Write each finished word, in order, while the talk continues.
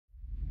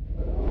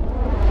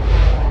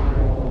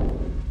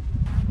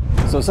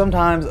So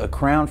sometimes a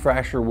crown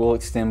fracture will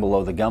extend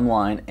below the gum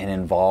line and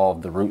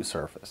involve the root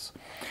surface.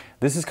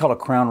 This is called a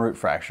crown root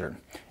fracture.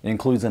 It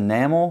includes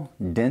enamel,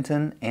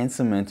 dentin, and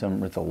cementum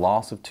with a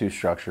loss of tooth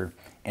structure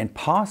and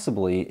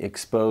possibly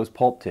exposed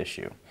pulp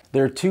tissue.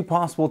 There are two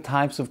possible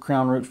types of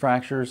crown root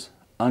fractures: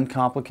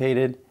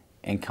 uncomplicated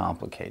and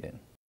complicated.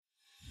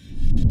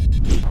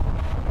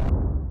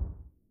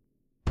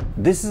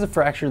 This is a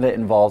fracture that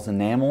involves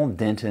enamel,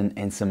 dentin,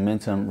 and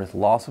cementum with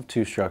loss of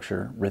tooth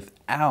structure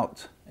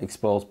without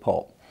exposed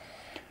pulp.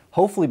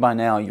 Hopefully by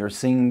now you're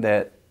seeing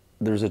that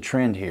there's a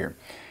trend here.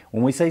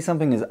 When we say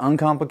something is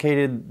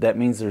uncomplicated, that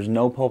means there's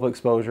no pulp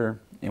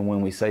exposure, and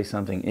when we say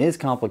something is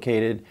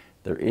complicated,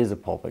 there is a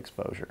pulp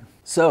exposure.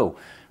 So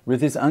with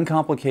this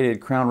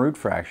uncomplicated crown root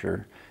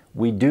fracture,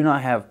 we do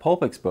not have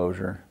pulp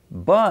exposure,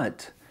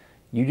 but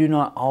you do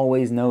not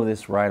always know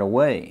this right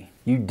away.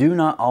 You do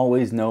not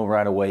always know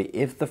right away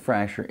if the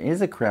fracture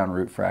is a crown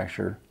root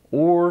fracture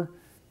or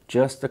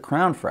just a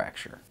crown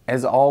fracture.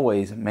 As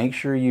always, make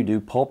sure you do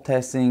pulp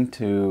testing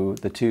to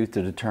the tooth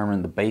to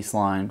determine the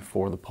baseline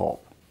for the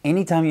pulp.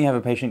 Anytime you have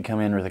a patient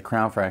come in with a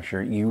crown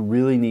fracture, you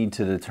really need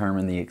to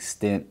determine the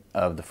extent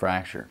of the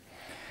fracture.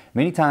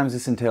 Many times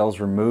this entails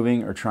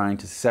removing or trying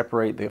to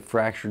separate the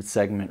fractured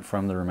segment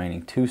from the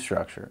remaining tooth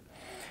structure.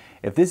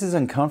 If this is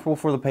uncomfortable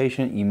for the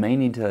patient, you may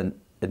need to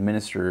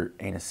administer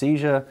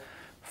anesthesia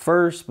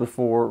first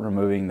before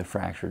removing the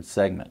fractured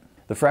segment.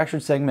 The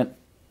fractured segment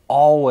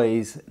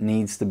always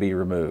needs to be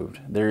removed.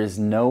 There is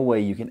no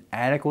way you can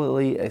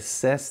adequately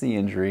assess the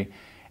injury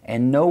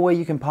and no way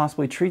you can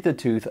possibly treat the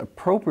tooth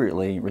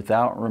appropriately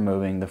without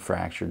removing the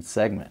fractured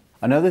segment.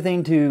 Another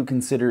thing to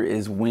consider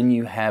is when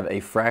you have a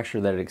fracture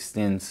that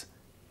extends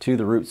to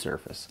the root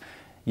surface.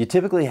 You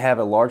typically have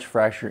a large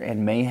fracture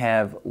and may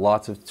have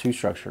lots of tooth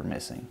structure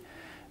missing.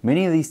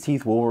 Many of these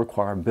teeth will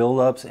require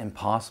buildups and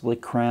possibly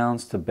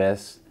crowns to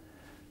best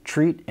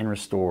treat and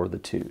restore the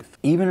tooth.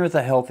 Even with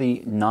a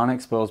healthy,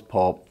 non-exposed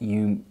pulp,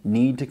 you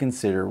need to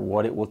consider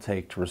what it will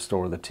take to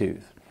restore the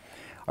tooth.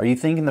 Are you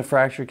thinking the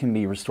fracture can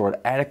be restored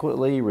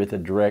adequately with a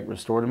direct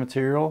restorative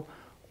material,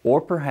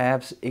 or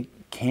perhaps it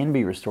can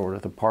be restored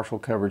with a partial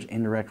coverage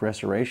indirect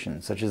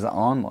restoration, such as an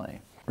onlay?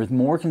 With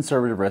more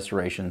conservative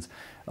restorations,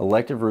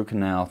 elective root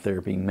canal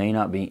therapy may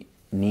not be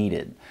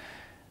needed.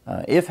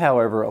 If,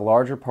 however, a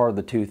larger part of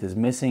the tooth is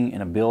missing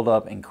and a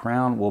buildup and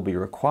crown will be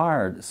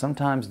required,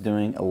 sometimes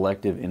doing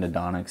elective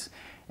endodontics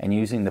and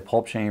using the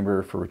pulp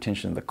chamber for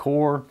retention of the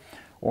core,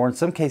 or in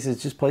some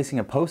cases just placing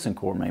a post-in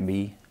core may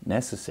be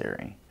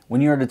necessary. When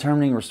you are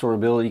determining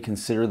restorability,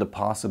 consider the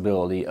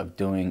possibility of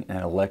doing an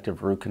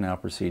elective root canal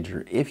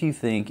procedure if you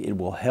think it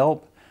will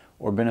help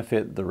or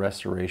benefit the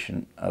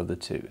restoration of the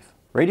tooth.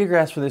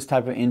 Radiographs for this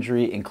type of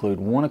injury include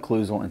one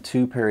occlusal and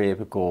two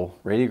periapical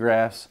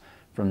radiographs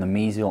from the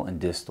mesial and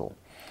distal.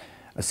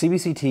 A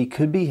CBCT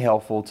could be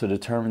helpful to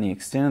determine the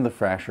extent of the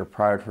fracture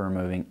prior to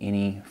removing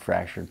any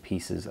fractured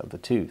pieces of the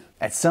tooth.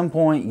 At some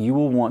point, you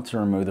will want to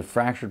remove the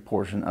fractured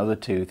portion of the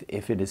tooth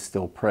if it is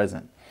still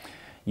present.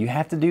 You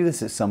have to do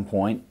this at some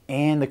point,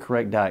 and the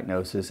correct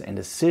diagnosis and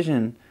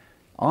decision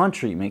on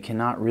treatment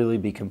cannot really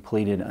be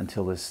completed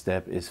until this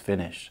step is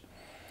finished.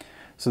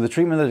 So the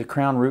treatment of the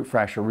crown root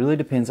fracture really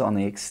depends on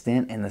the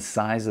extent and the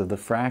size of the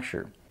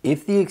fracture.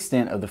 If the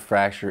extent of the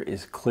fracture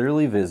is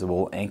clearly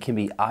visible and can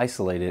be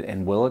isolated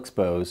and well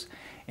exposed,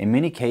 in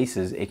many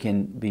cases it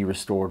can be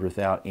restored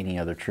without any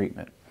other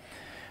treatment.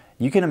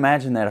 You can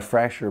imagine that a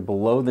fracture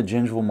below the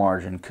gingival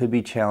margin could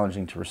be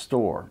challenging to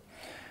restore.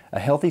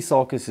 A healthy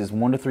sulcus is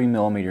 1 to 3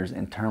 millimeters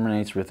and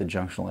terminates with a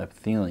junctional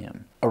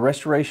epithelium. A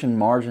restoration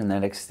margin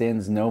that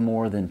extends no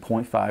more than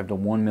 0.5 to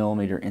 1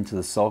 millimeter into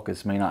the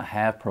sulcus may not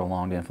have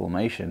prolonged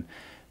inflammation,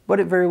 but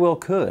it very well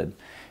could.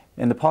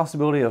 And the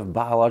possibility of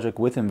biologic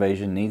width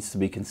invasion needs to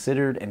be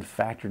considered and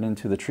factored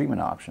into the treatment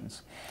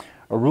options.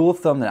 A rule of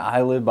thumb that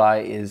I live by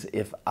is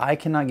if I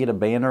cannot get a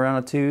band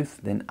around a tooth,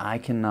 then I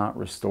cannot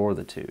restore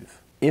the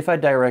tooth. If a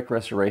direct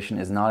restoration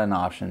is not an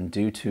option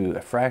due to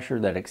a fracture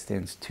that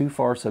extends too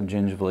far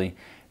subgingivally,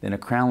 then a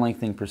crown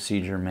lengthening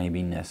procedure may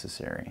be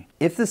necessary.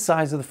 If the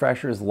size of the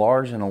fracture is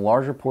large and a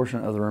larger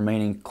portion of the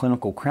remaining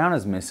clinical crown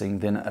is missing,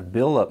 then a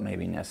buildup may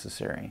be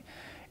necessary.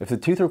 If the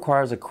tooth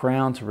requires a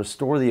crown to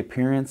restore the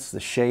appearance,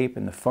 the shape,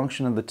 and the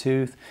function of the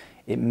tooth,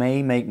 it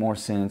may make more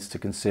sense to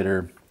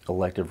consider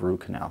elective root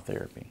canal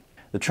therapy.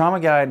 The trauma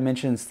guide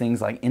mentions things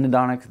like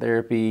endodontic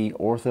therapy,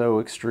 ortho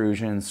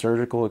extrusion,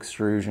 surgical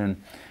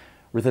extrusion.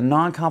 With a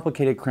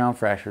non-complicated crown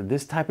fracture,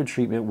 this type of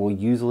treatment will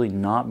usually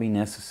not be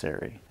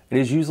necessary. It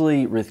is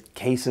usually with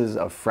cases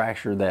of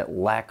fracture that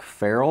lack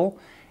ferrule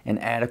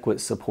and adequate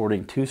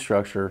supporting tooth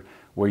structure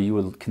where you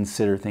would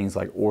consider things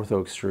like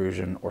ortho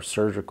extrusion or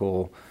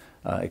surgical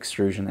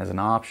extrusion as an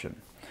option.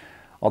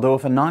 Although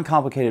if a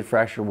non-complicated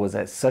fracture was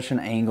at such an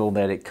angle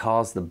that it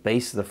caused the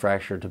base of the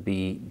fracture to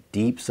be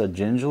deep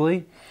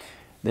subgingivally,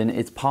 then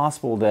it's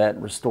possible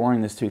that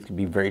restoring this tooth could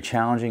be very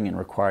challenging and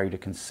require you to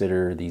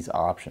consider these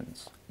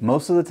options.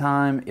 Most of the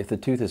time, if the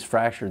tooth is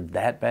fractured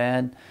that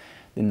bad,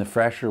 then the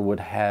fracture would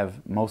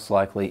have most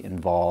likely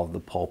involved the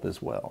pulp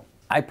as well.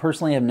 I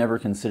personally have never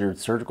considered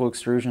surgical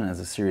extrusion as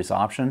a serious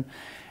option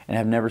and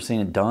have never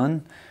seen it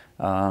done.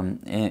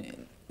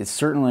 And it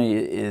certainly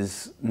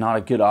is not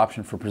a good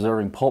option for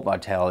preserving pulp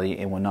vitality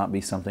and would not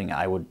be something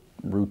I would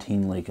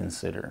routinely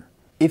consider.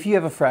 If you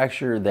have a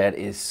fracture that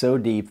is so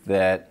deep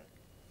that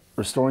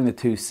restoring the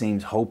tooth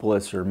seems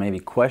hopeless or maybe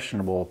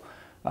questionable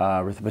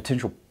with a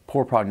potential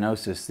poor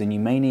prognosis, then you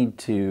may need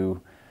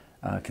to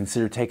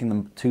consider taking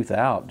the tooth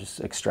out, just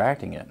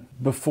extracting it.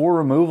 Before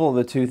removal of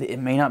the tooth, it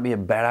may not be a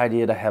bad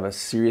idea to have a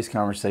serious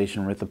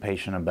conversation with the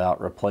patient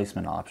about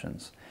replacement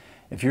options.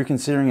 If you're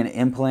considering an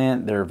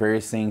implant, there are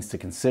various things to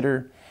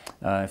consider.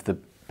 If the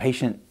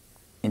patient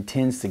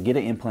intends to get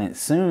an implant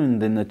soon,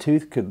 then the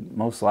tooth could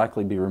most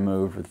likely be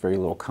removed with very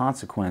little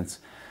consequence,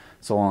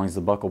 so long as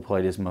the buccal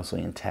plate is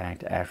mostly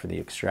intact after the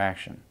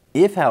extraction.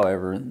 If,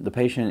 however, the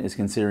patient is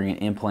considering an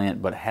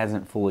implant but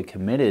hasn't fully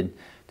committed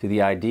to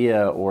the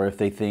idea, or if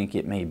they think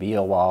it may be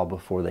a while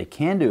before they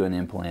can do an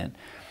implant,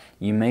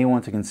 you may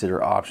want to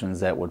consider options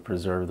that would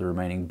preserve the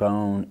remaining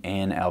bone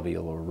and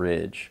alveolar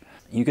ridge.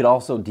 You could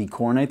also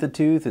decornate the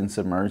tooth and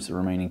submerge the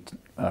remaining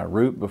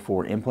root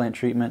before implant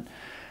treatment.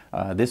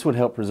 This would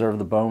help preserve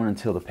the bone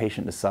until the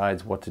patient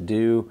decides what to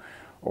do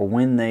or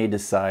when they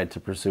decide to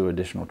pursue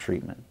additional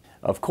treatment.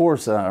 Of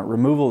course,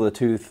 removal of the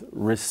tooth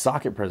risks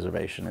socket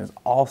preservation is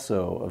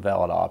also a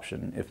valid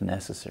option if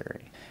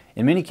necessary.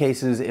 In many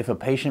cases, if a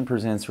patient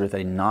presents with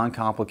a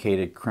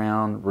non-complicated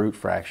crown root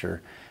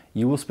fracture,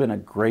 you will spend a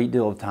great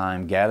deal of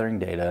time gathering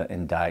data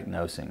and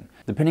diagnosing.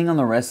 Depending on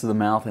the rest of the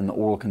mouth and the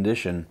oral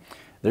condition,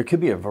 there could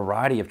be a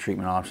variety of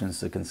treatment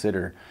options to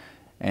consider,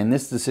 and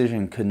this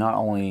decision could not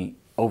only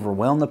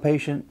overwhelm the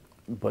patient,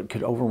 but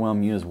could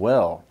overwhelm you as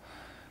well.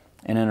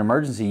 In an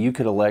emergency, you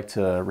could elect to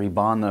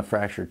rebond the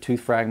fractured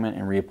tooth fragment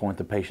and reappoint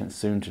the patient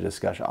soon to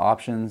discuss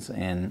options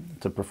and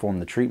to perform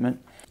the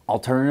treatment.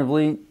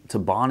 Alternatively, to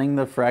bonding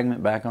the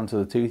fragment back onto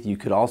the tooth, you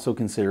could also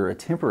consider a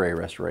temporary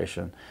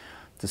restoration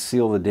to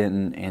seal the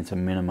dentin and to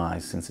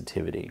minimize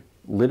sensitivity.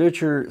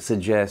 Literature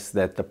suggests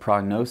that the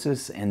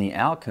prognosis and the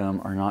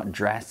outcome are not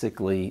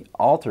drastically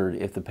altered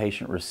if the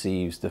patient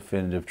receives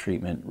definitive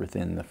treatment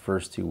within the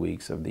first 2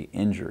 weeks of the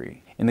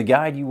injury. In the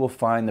guide, you will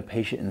find the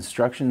patient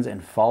instructions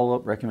and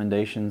follow-up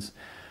recommendations.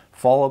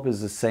 Follow-up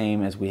is the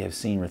same as we have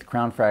seen with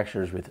crown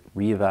fractures, with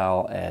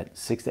re-eval at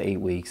 6 to 8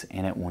 weeks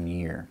and at 1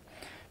 year.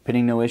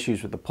 Pending no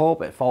issues with the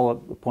pulp, at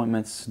follow-up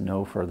appointments,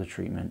 no further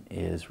treatment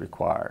is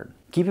required.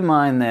 Keep in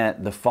mind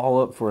that the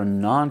follow-up for a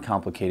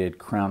non-complicated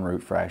crown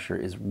root fracture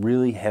is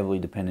really heavily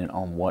dependent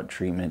on what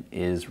treatment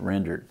is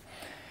rendered.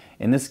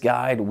 In this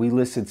guide, we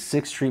listed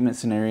 6 treatment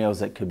scenarios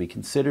that could be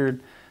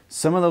considered.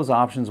 Some of those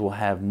options will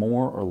have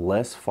more or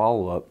less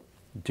follow-up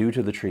due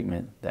to the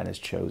treatment that is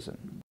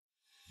chosen.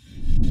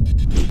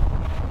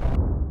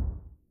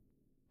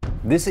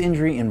 This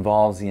injury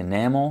involves the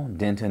enamel,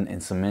 dentin,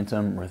 and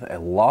cementum with a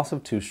loss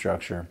of tooth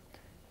structure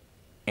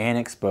and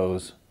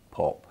exposed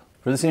pulp.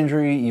 For this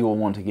injury, you will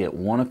want to get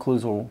 1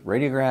 occlusal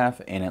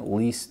radiograph and at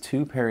least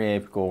 2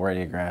 periapical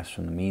radiographs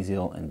from the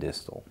mesial and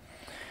distal.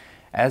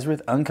 As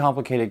with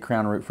uncomplicated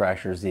crown root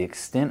fractures, the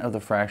extent of the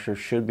fracture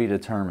should be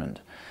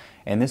determined,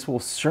 and this will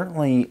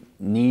certainly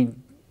need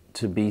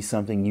to be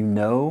something you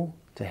know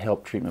to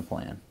help treatment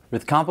plan.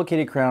 With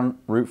complicated crown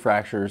root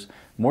fractures,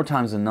 more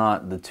times than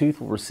not, the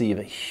tooth will receive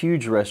a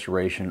huge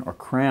restoration or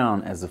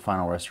crown as the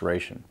final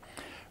restoration.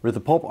 With the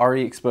pulp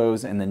already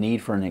exposed and the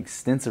need for an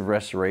extensive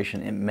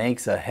restoration, it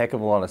makes a heck of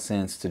a lot of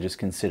sense to just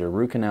consider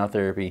root canal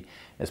therapy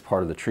as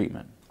part of the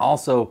treatment.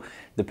 Also,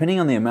 depending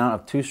on the amount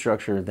of tooth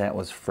structure that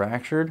was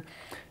fractured,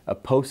 a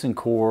post and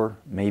core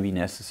may be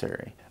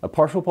necessary. A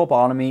partial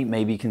pulpotomy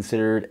may be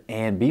considered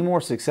and be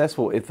more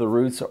successful if the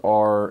roots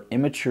are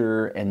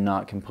immature and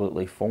not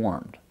completely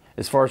formed.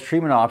 As far as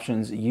treatment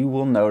options, you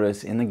will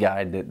notice in the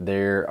guide that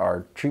there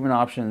are treatment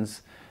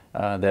options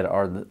that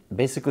are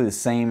basically the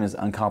same as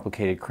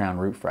uncomplicated crown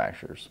root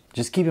fractures.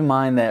 Just keep in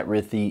mind that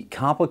with the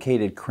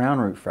complicated crown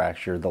root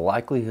fracture, the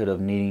likelihood of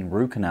needing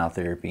root canal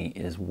therapy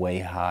is way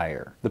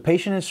higher. The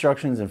patient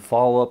instructions and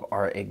follow-up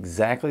are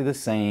exactly the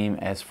same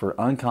as for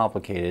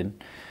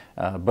uncomplicated,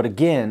 but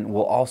again,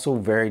 will also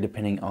vary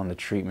depending on the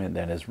treatment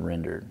that is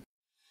rendered.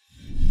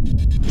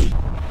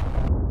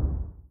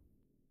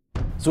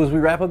 So as we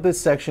wrap up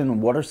this section,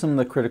 what are some of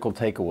the critical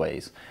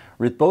takeaways?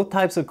 With both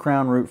types of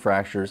crown root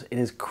fractures, it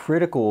is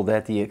critical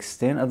that the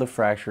extent of the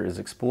fracture is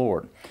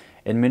explored.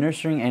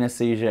 Administering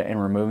anesthesia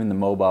and removing the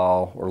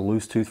mobile or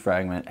loose tooth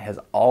fragment has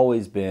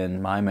always been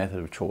my method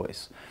of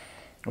choice.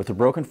 With the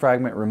broken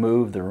fragment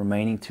removed, the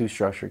remaining tooth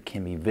structure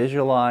can be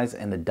visualized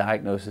and the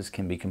diagnosis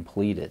can be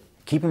completed.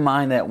 Keep in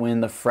mind that when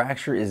the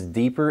fracture is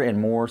deeper and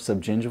more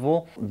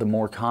subgingival, the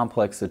more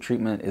complex the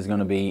treatment is going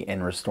to be,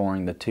 and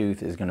restoring the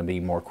tooth is going to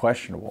be more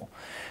questionable.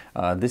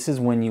 This is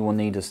when you will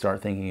need to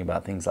start thinking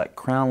about things like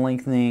crown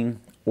lengthening,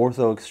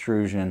 ortho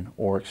extrusion,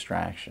 or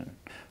extraction.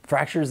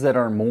 Fractures that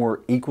are more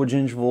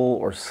equigingival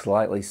or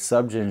slightly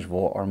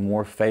subgingival are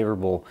more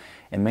favorable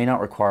and may not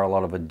require a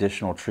lot of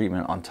additional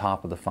treatment on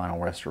top of the final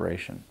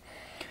restoration.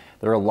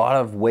 There are a lot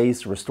of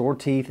ways to restore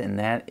teeth, and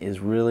that is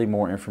really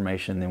more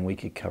information than we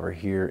could cover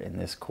here in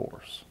this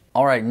course.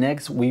 All right,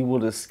 next we will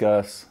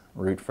discuss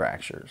root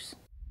fractures.